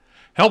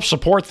Help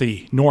support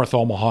the North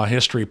Omaha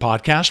History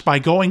Podcast by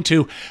going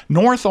to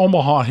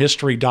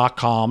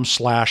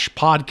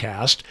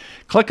northomahahistory.com/podcast.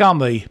 Click on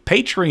the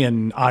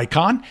Patreon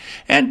icon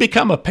and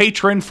become a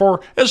patron for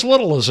as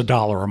little as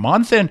 $1 a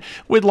month. And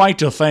we'd like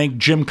to thank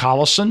Jim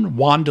Collison,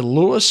 Wanda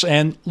Lewis,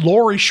 and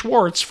Lori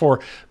Schwartz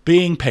for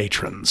being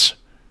patrons.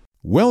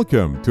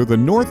 Welcome to the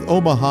North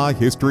Omaha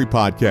History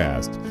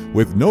Podcast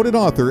with noted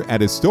author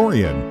and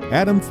historian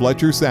Adam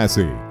Fletcher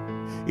Sassy.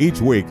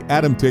 Each week,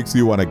 Adam takes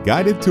you on a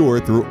guided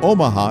tour through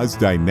Omaha's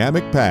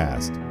dynamic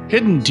past.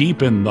 Hidden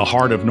deep in the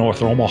heart of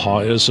North Omaha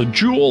is a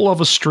jewel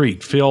of a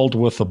street filled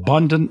with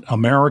abundant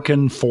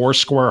American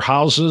four-square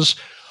houses,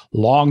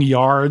 long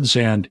yards,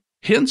 and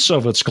hints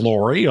of its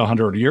glory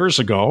 100 years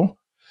ago.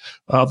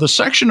 The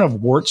section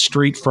of Wirt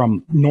Street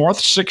from North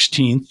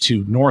 16th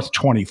to North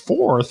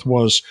 24th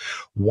was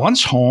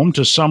once home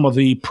to some of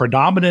the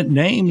predominant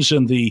names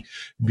in the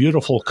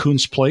beautiful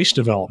Kuntz Place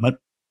development.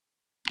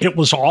 It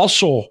was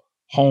also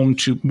home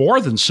to more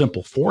than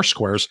simple four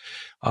squares.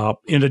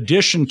 In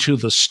addition to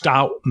the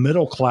stout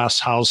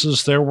middle-class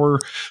houses, there were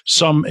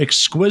some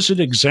exquisite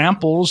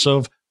examples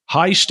of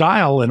high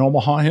style in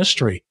Omaha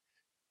history.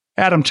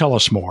 Adam, tell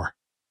us more.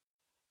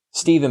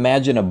 Steve,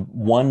 imagine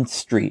one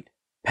street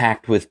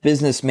packed with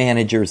business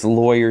managers,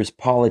 lawyers,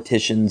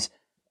 politicians,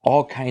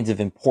 all kinds of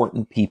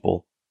important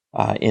people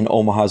in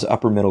Omaha's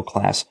upper middle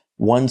class.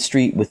 One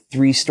street with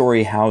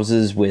three-story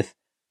houses, with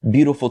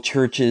beautiful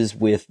churches,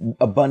 with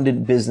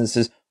abundant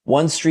businesses.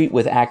 One street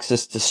with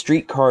access to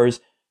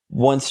streetcars,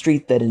 one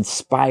street that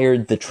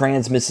inspired the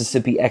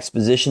Trans-Mississippi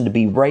Exposition to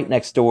be right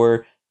next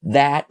door.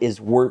 That is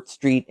Wirt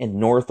Street in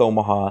North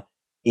Omaha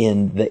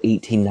in the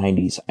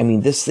 1890s. I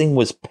mean, this thing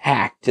was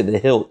packed to the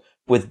hilt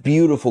with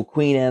beautiful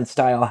Queen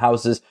Anne-style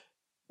houses,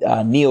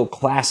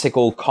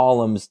 neoclassical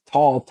columns,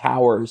 tall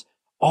towers,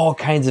 all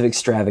kinds of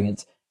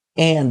extravagance.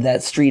 And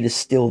that street is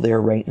still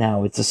there right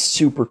now. It's a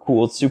super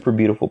cool, super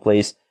beautiful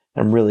place.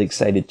 I'm really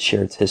excited to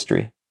share its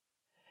history.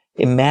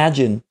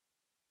 Imagine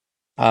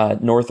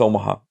North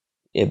Omaha.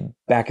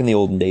 Back in the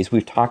olden days,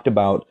 we've talked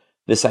about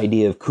this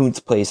idea of Kuntz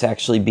Place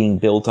actually being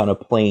built on a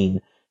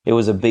plain. It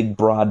was a big,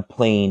 broad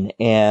plain.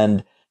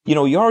 And,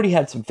 you already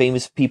had some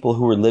famous people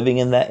who were living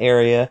in that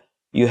area.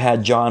 You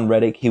had John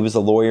Reddick. He was a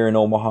lawyer in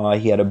Omaha.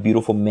 He had a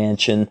beautiful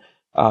mansion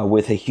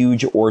with a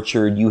huge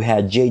orchard. You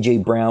had J.J.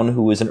 Brown,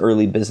 who was an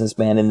early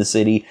businessman in the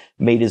city,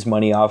 made his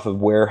money off of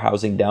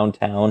warehousing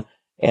downtown,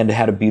 and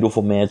had a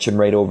beautiful mansion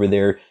right over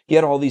there. You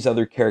had all these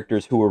other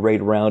characters who were right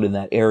around in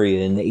that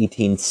area in the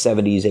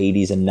 1870s,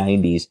 80s, and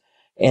 90s.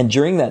 And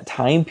during that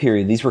time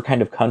period, these were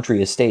kind of country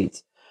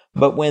estates.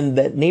 But when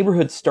that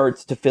neighborhood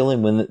starts to fill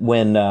in,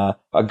 when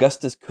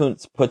Augustus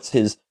Kuntz puts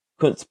his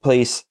Kuntz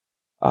Place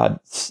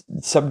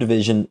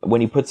subdivision,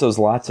 when he puts those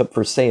lots up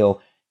for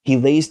sale, he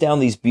lays down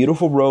these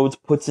beautiful roads,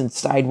 puts in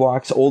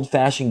sidewalks,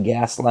 old-fashioned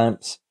gas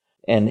lamps,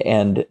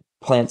 and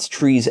plants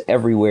trees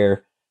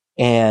everywhere.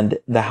 And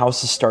the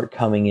houses start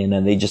coming in,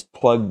 and they just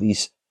plug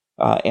these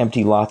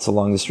empty lots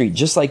along the street,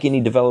 just like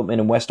any development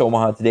in West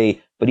Omaha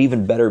today, but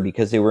even better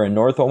because they were in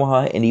North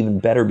Omaha, and even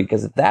better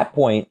because at that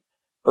point,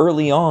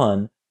 early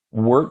on,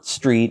 Wirt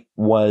Street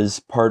was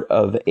part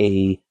of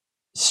a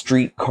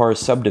streetcar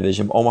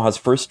subdivision, Omaha's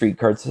first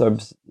streetcar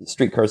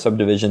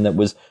subdivision that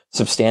was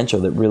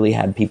substantial, that really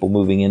had people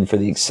moving in for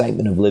the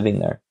excitement of living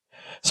there.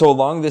 So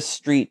along this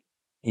street,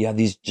 you have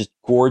these just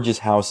gorgeous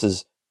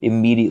houses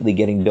immediately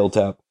getting built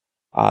up.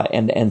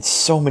 And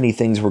so many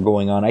things were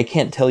going on. I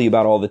can't tell you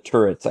about all the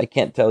turrets. I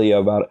can't tell you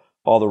about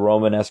all the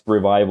Romanesque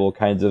revival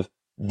kinds of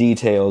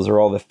details, or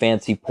all the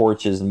fancy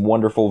porches and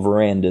wonderful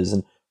verandas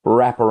and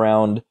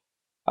wraparound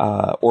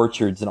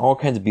orchards and all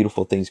kinds of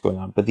beautiful things going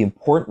on. But the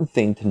important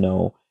thing to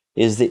know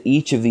is that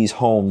each of these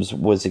homes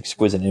was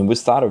exquisite and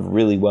was thought of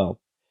really well.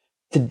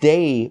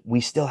 Today,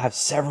 we still have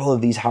several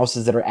of these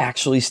houses that are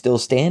actually still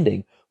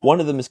standing. One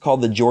of them is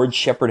called the George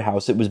Shepherd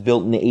House. It was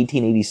built in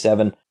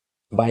 1887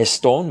 by a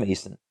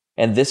stonemason.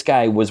 And this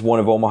guy was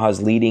one of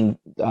Omaha's leading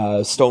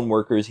stone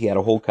workers. He had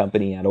a whole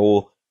company, he had a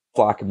whole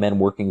flock of men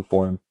working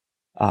for him.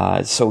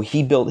 So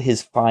he built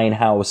his fine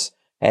house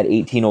at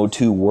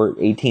 1802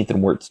 18th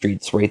and Wirt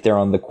Streets, right there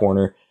on the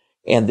corner.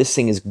 And this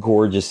thing is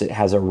gorgeous. It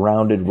has a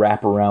rounded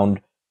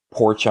wraparound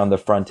porch on the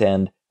front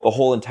end. The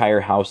whole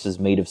entire house is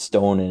made of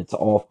stone, and it's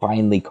all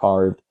finely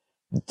carved.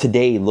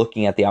 Today,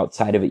 looking at the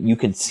outside of it, you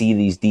can see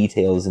these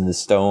details in the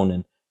stone,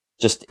 and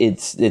just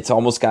it's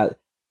almost got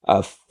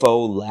a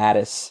faux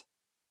lattice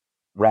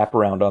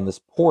wraparound on this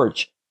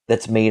porch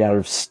that's made out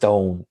of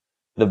stone.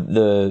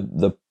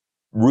 The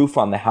roof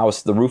on the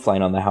house, the roof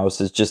line on the house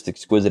is just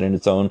exquisite in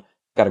its own.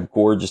 Got a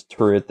gorgeous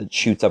turret that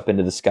shoots up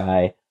into the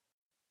sky,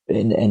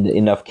 and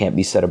enough can't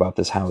be said about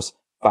this house.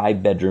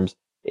 5 bedrooms.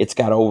 It's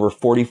got over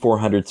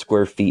 4,400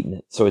 square feet in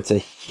it, so it's a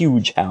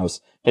huge house.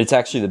 And it's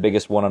actually the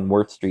biggest one on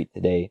Wirt Street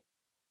today.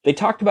 They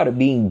talked about it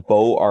being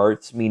Beaux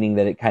Arts, meaning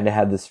that it kind of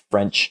had this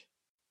French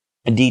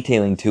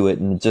detailing to it,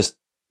 and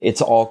it's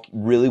all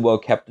really well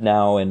kept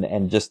now,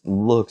 and just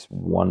looks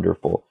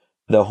wonderful.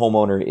 The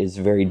homeowner is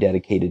very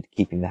dedicated to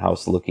keeping the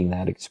house looking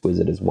that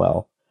exquisite as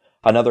well.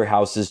 Another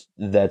house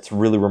that's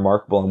really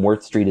remarkable on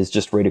Wirt Street is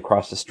just right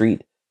across the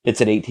street. It's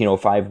at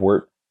 1805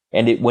 Wirt.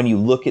 And when you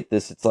look at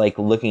this, it's like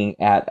looking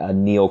at a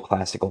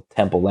neoclassical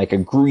temple, like a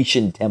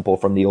Grecian temple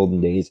from the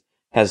olden days.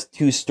 Has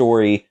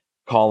 2-story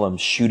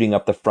columns shooting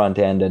up the front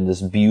end and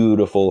this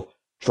beautiful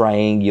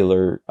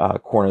triangular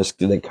cornice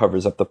that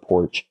covers up the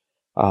porch.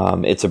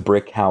 It's a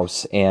brick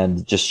house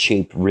and just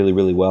shaped really,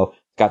 really well.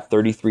 It's got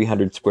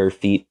 3,300 square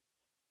feet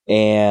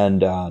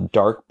and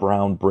dark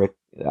brown brick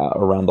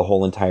around the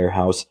whole entire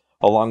house.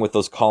 Along with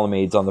those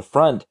colonnades on the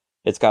front,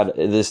 it's got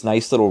this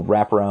nice little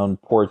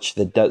wraparound porch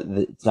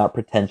it's not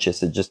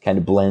pretentious. It just kind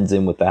of blends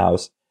in with the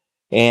house.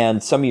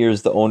 And some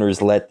years the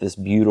owners let this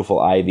beautiful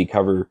ivy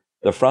cover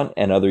the front,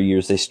 and other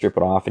years they strip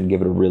it off and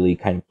give it a really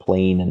kind of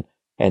plain.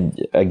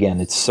 And again,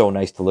 it's so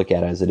nice to look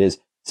at as it is.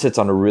 It sits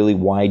on a really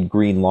wide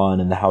green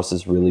lawn, and the house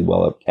is really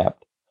well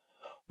upkept.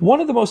 One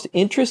of the most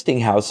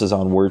interesting houses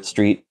on Wirt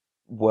Street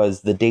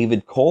was the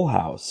David Cole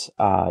house.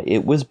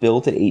 It was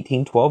built at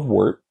 1812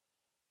 Wirt.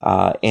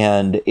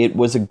 And it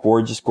was a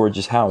gorgeous,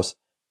 gorgeous house.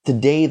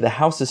 Today, the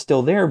house is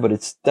still there, but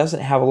it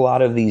doesn't have a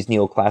lot of these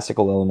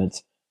neoclassical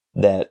elements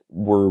that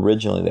were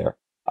originally there.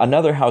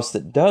 Another house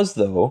that does,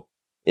 though,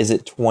 is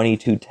at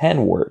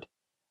 2210 Wirt.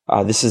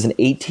 This is an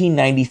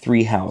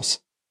 1893 house.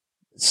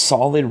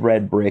 Solid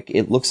red brick.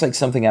 It looks like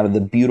something out of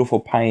the beautiful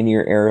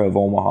pioneer era of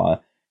Omaha.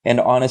 And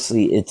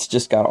honestly, it's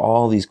just got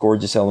all these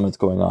gorgeous elements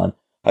going on.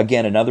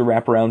 Again, another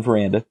wraparound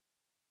veranda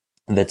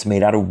that's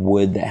made out of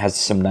wood that has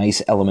some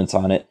nice elements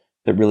on it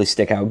that really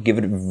stick out, give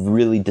it a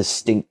really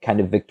distinct kind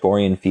of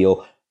Victorian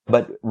feel.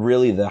 But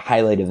really the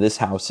highlight of this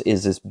house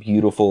is this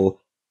beautiful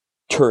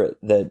turret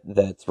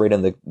that's right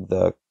on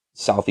the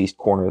southeast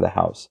corner of the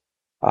house.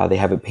 They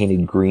have it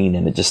painted green,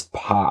 and it just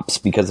pops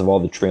because of all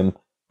the trim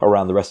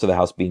around the rest of the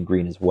house being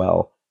green as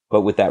well.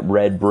 But with that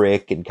red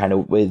brick and kind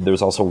of,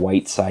 there's also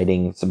white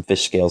siding, some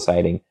fish scale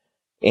siding,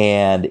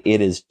 and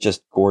it is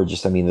just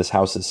gorgeous. I mean, this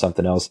house is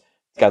something else.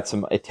 It's got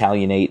some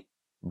Italianate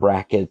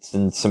brackets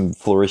and some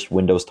flourished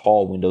windows,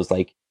 tall windows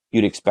like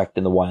you'd expect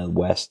in the Wild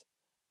West,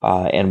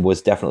 and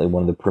was definitely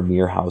one of the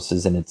premier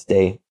houses in its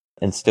day,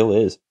 and still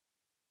is.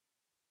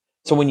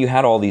 So when you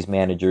had all these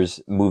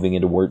managers moving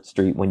into Wirt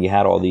Street, when you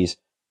had all these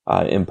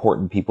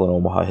important people in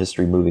Omaha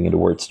history moving into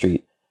Wirt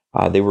Street,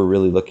 they were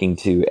really looking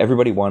to,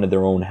 everybody wanted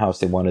their own house.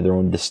 They wanted their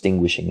own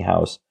distinguishing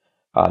house.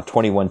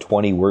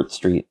 2120 Wirt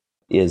Street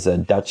is a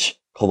Dutch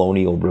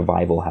colonial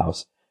revival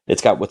house.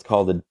 It's got what's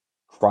called a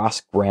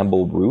cross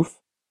gable roof.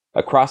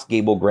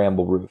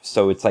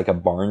 So it's like a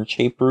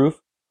barn-shaped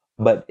roof,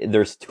 but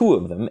there's 2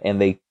 of them,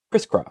 and they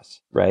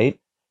crisscross, right?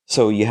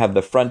 So you have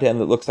the front end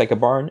that looks like a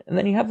barn, and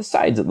then you have the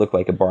sides that look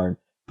like a barn,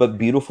 but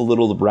beautiful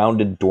little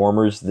rounded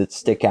dormers that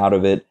stick out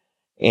of it.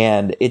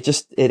 And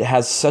it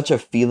has such a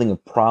feeling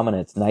of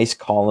prominence, nice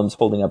columns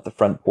holding up the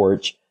front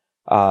porch,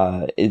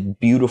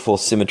 beautiful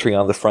symmetry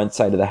on the front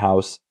side of the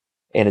house.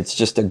 And it's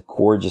just a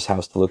gorgeous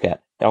house to look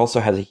at. It also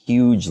has a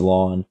huge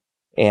lawn,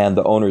 and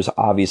the owners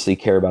obviously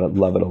care about it,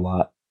 love it a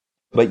lot.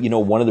 But,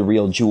 one of the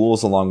real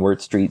jewels along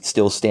Wirt Street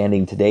still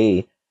standing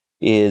today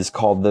is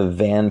called the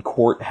Van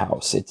Court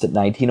House. It's at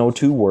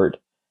 1902 Wirt,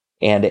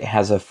 and it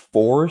has a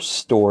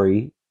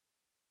 4-story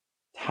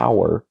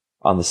tower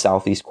on the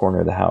southeast corner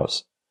of the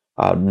house.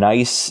 A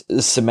nice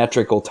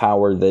symmetrical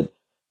tower that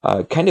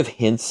kind of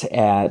hints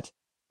at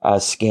a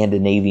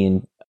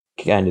Scandinavian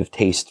kind of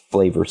taste,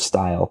 flavor,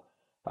 style.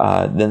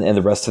 And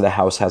the rest of the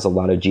house has a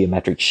lot of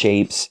geometric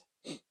shapes.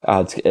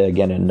 It's,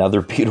 again,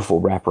 another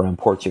beautiful wraparound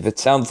porch. If it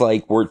sounds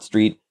like Wirt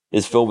Street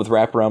is filled with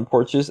wraparound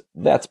porches,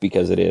 that's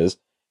because it is.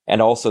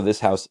 And also, this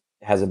house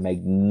has a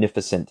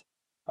magnificent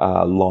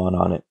lawn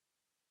on it.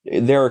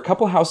 There are a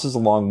couple houses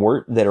along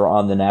Wirt that are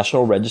on the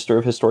National Register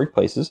of Historic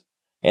Places,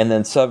 and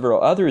then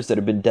several others that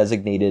have been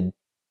designated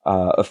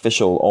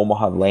official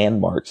Omaha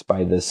landmarks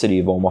by the City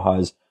of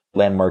Omaha's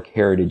Landmark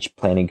Heritage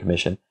Planning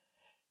Commission.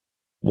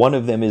 One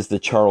of them is the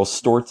Charles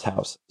Storts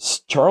house.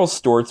 Charles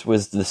Storts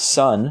was the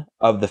son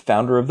of the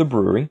founder of the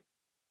brewery,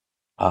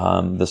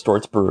 the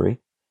Storts Brewery,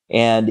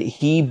 and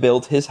he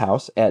built his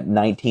house at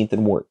 19th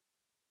and Wirt.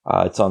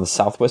 It's on the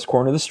southwest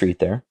corner of the street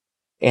there,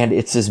 and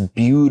it's this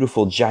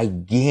beautiful,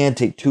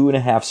 gigantic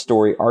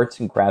 2.5-story arts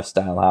and crafts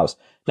style house.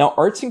 Now,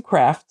 arts and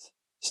crafts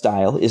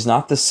style is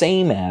not the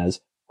same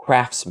as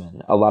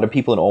craftsman. A lot of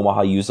people in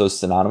Omaha use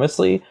those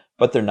synonymously,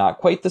 but they're not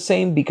quite the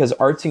same because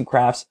arts and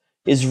crafts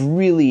is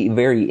really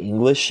very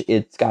English.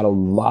 It's got a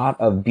lot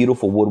of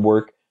beautiful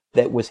woodwork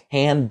that was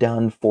hand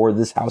done for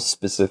this house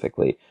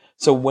specifically.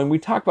 So when we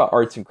talk about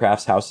arts and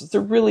crafts houses,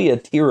 they're really a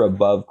tier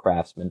above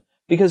craftsmen,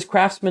 because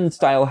craftsman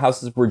style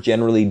houses were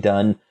generally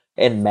done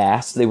en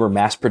masse. They were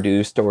mass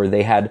produced, or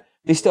they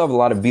still have a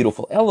lot of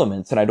beautiful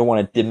elements, and I don't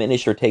want to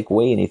diminish or take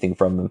away anything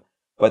from them.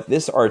 But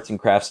this arts and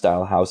crafts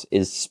style house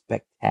is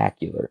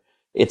spectacular.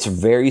 It's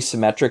very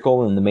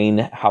symmetrical in the main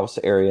house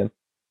area.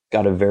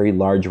 Got a very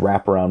large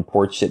wraparound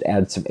porch that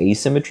adds some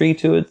asymmetry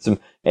to it,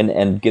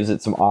 and gives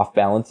it some off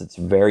balance. It's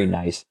very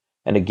nice.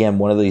 And again,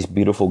 one of these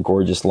beautiful,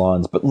 gorgeous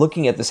lawns. But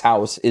looking at this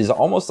house is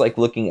almost like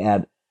looking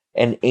at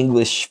an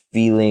English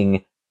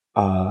feeling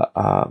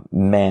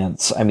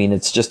manse. I mean,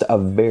 it's just a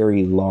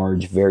very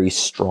large, very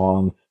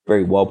strong,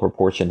 very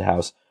well-proportioned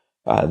house.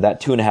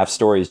 That 2.5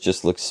 stories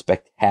just looks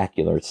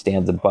spectacular. It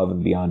stands above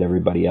and beyond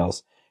everybody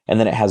else. And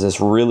then it has this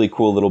really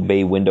cool little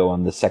bay window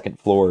on the second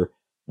floor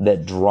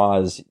that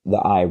draws the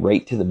eye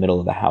right to the middle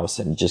of the house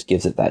and just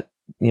gives it that,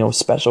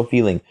 special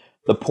feeling.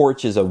 The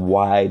porch is a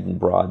wide and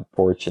broad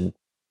porch, and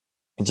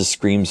it just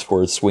screams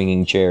for a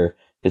swinging chair.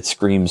 It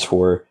screams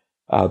for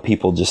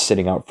people just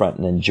sitting out front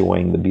and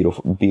enjoying the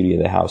beautiful beauty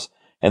of the house.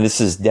 And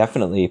this is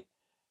definitely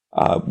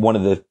one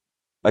of the,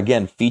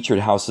 again, featured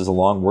houses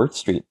along Wirt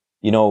Street.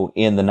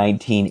 In the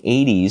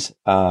 1980s,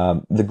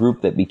 the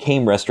group that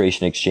became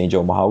Restoration Exchange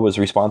Omaha was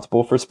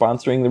responsible for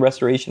sponsoring the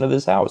restoration of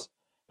this house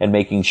and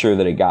making sure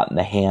that it got in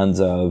the hands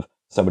of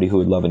somebody who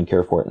would love and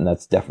care for it. And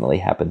that's definitely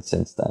happened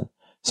since then.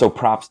 So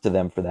props to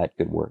them for that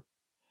good work.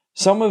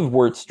 Some of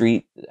Wirt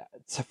Street's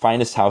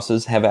finest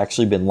houses have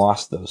actually been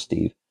lost, though,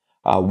 Steve.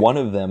 One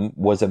of them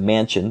was a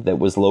mansion that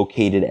was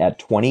located at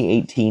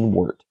 2018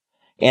 Wirt.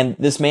 And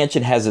this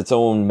mansion has its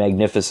own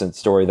magnificent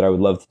story that I would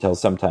love to tell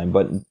sometime.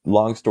 But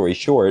long story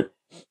short,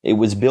 it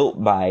was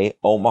built by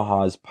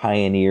Omaha's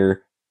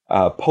pioneer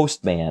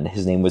postman.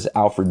 His name was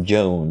Alfred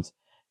Jones.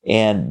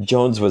 And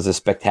Jones was a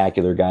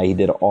spectacular guy. He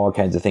did all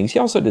kinds of things. He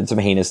also did some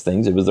heinous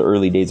things. It was the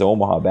early days of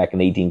Omaha back in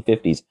the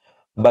 1850s.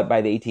 But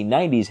by the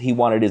 1890s, he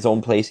wanted his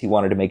own place. He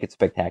wanted to make it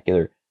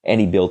spectacular.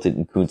 And he built it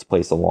in Kuntz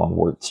Place along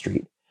Wirt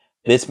Street.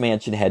 This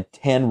mansion had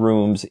 10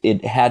 rooms.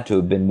 It had to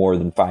have been more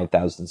than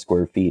 5,000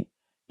 square feet.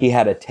 He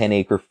had a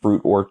 10-acre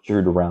fruit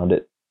orchard around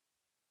it.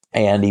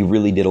 And he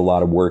really did a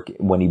lot of work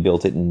when he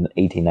built it in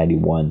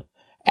 1891.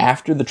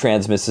 After the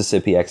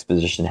Trans-Mississippi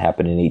Exposition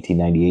happened in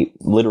 1898,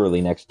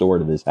 literally next door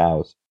to this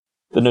house,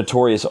 the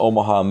notorious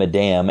Omaha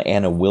Madame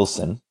Anna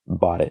Wilson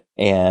bought it.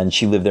 And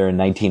she lived there in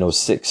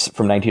 1906,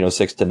 from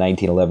 1906 to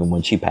 1911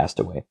 when she passed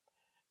away.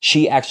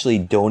 She actually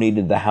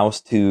donated the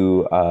house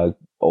to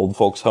old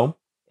folks home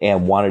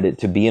and wanted it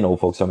to be an old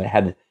folks home. It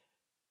had,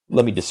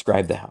 let me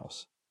describe the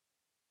house.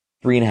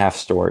 3.5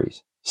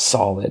 stories,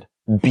 solid,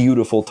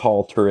 beautiful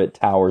tall turret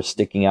towers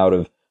sticking out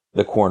of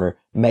the corner,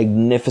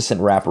 magnificent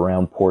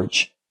wraparound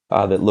porch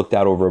that looked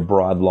out over a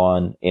broad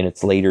lawn in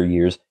its later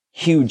years,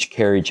 huge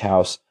carriage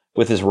house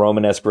with his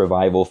Romanesque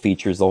revival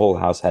features. The whole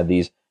house had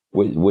these,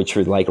 which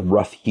were like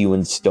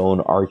rough-hewn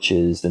stone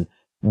arches and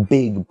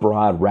big,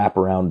 broad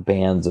wraparound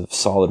bands of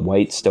solid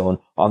white stone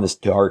on this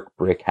dark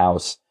brick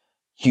house.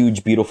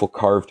 Huge, beautiful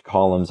carved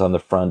columns on the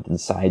front and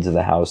sides of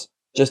the house.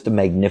 Just a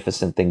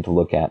magnificent thing to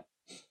look at.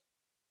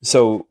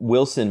 So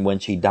Wilson, when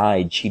she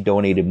died, she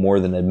donated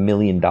more than $1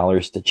 million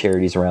to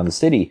charities around the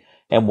city.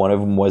 And one of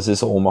them was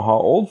this Omaha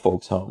old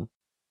folks home.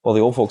 Well,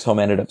 the old folks home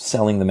ended up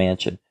selling the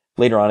mansion.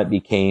 Later on, it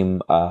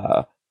became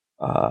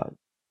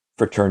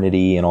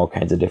fraternity and all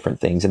kinds of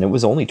different things. And it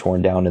was only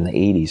torn down in the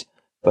 80s,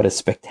 but a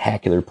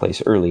spectacular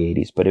place, early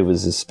 80s. But it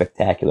was a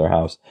spectacular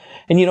house.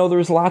 And,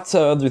 there's lots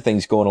of other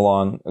things going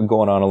on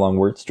along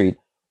Wirt Street.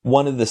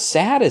 One of the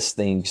saddest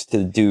things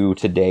to do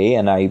today,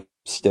 and I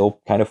still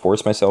kind of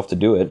force myself to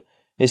do it,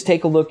 is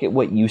take a look at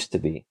what used to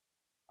be.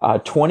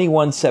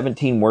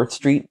 2117 Wirt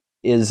Street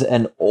is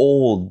an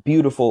old,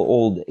 beautiful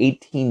old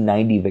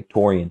 1890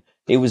 Victorian.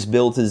 It was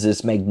built as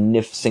this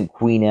magnificent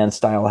Queen Anne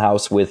style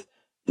house with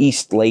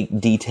East Lake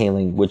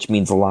detailing, which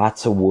means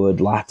lots of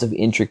wood, lots of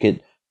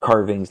intricate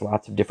carvings,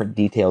 lots of different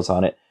details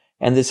on it.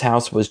 And this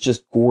house was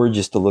just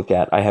gorgeous to look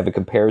at. I have a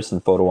comparison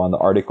photo on the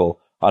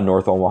article on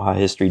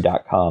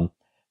NorthOmahaHistory.com.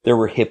 There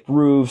were hip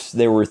roofs,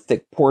 there were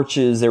thick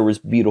porches, there was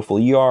beautiful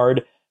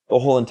yard. The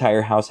whole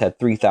entire house had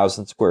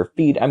 3,000 square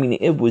feet. I mean,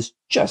 it was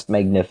just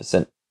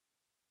magnificent.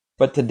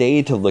 But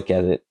today, to look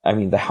at it, I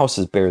mean, the house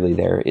is barely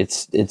there.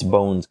 It's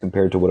bones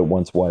compared to what it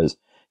once was.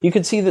 You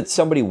can see that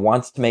somebody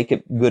wants to make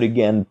it good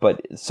again,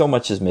 but so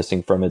much is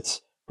missing from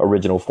its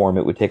original form.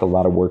 It would take a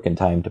lot of work and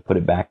time to put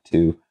it back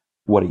to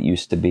what it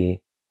used to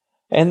be.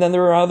 And then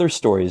there are other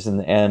stories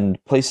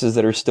and places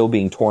that are still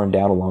being torn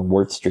down along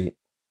Wirt Street.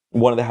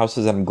 One of the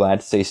houses that I'm glad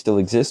to say still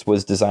exists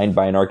was designed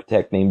by an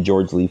architect named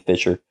George Lee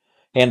Fisher.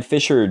 And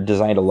Fisher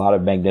designed a lot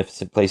of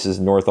magnificent places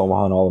in North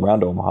Omaha and all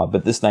around Omaha.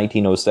 But this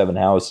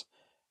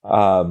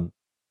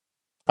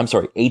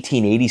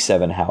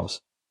 1887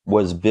 house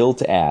was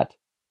built at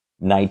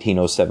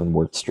 1907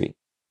 Wirt Street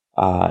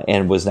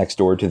and was next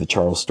door to the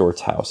Charles Stort's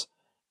house.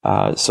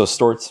 So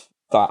Stort's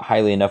thought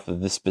highly enough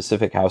of this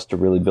specific house to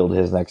really build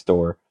his next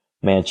door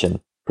mansion.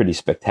 Pretty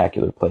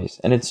spectacular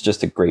place. And it's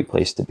just a great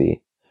place to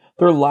be.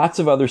 There are lots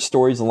of other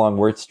stories along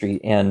Wirt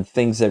Street and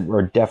things that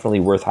are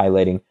definitely worth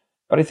highlighting.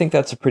 But I think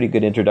that's a pretty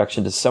good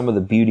introduction to some of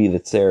the beauty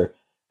that's there.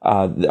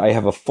 I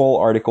have a full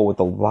article with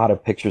a lot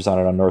of pictures on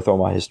it on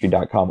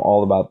NorthOmahaHistory.com,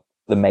 all about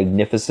the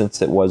magnificence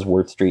that was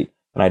Wirt Street.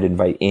 And I'd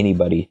invite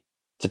anybody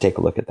to take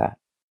a look at that.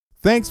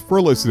 Thanks for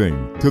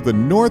listening to the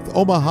North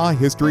Omaha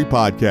History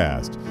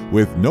Podcast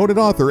with noted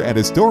author and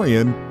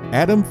historian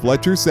Adam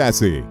Fletcher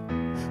Sasse.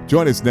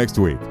 Join us next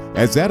week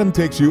as Adam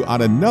takes you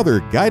on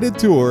another guided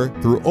tour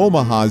through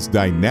Omaha's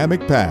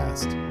dynamic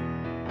past.